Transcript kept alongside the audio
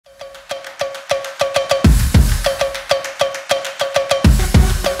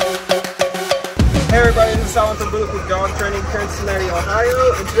This is Solomon from Bulletproof Dog Training here in Cincinnati,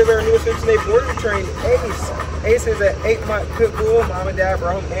 Ohio. And today we're our newest Cincinnati board to train Ace. Ace is an 8-month Pitbull. Mom and Dad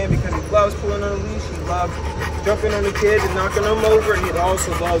brought him in because he loves pulling on a leash. He loves jumping on the kids and knocking them over. And he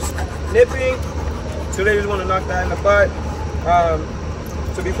also loves nipping. So they just want to knock that in the butt.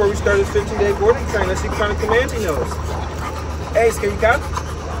 So before we start this 15-day boarding training, let's see what kind of commands he knows. Ace, can you come?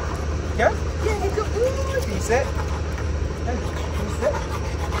 Yeah? Yeah, good boy. Can you sit? Hey, can you sit?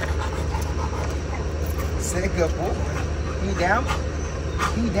 Sit, good boy. He down?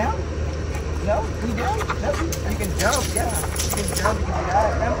 He down? No? He down? No? You can jump, yeah. You can jump, you can do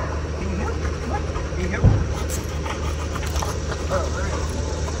that. No? Can you hip? Come on. Can you hip? Oh, great.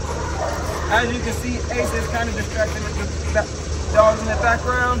 As you can see, Ace is kind of distracted with the dogs in the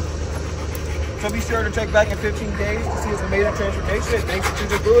background. So be sure to check back in 15 days to see his amazing transformation. Thanks for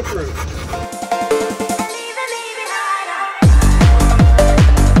choosing Bulletproof.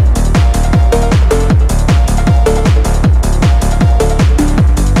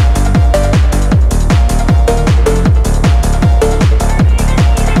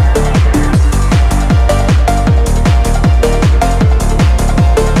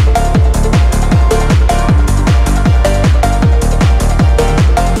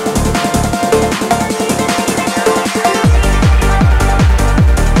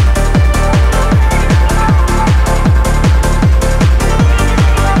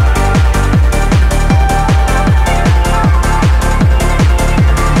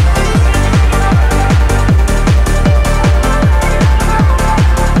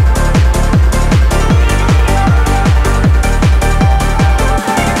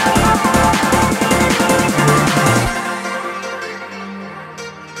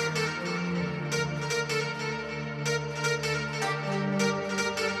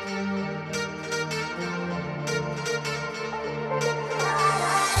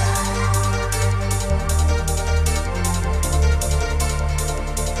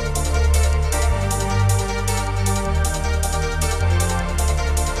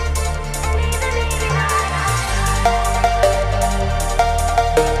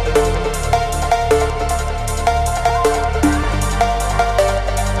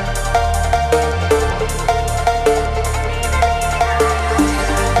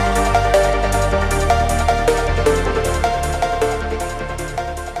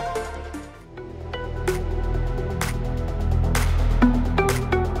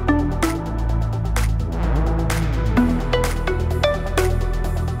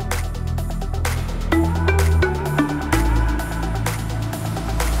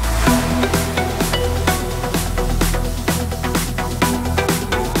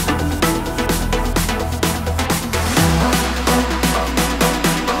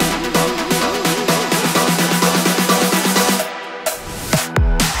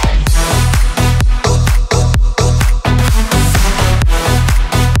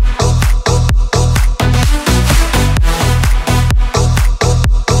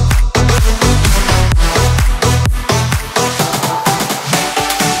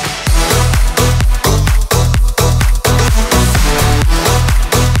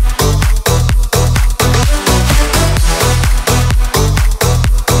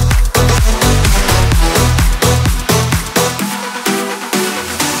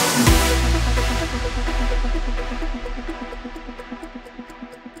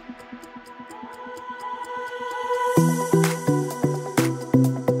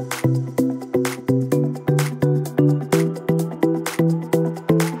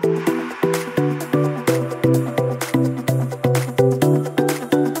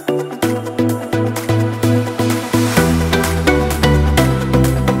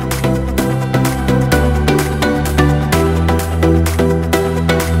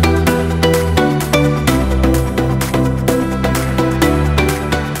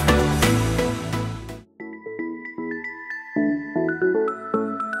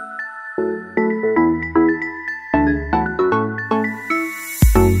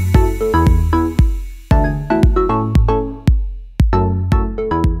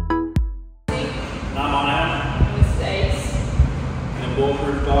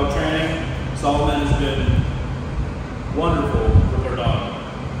 Bulletproof Dog Training. Solomon has been wonderful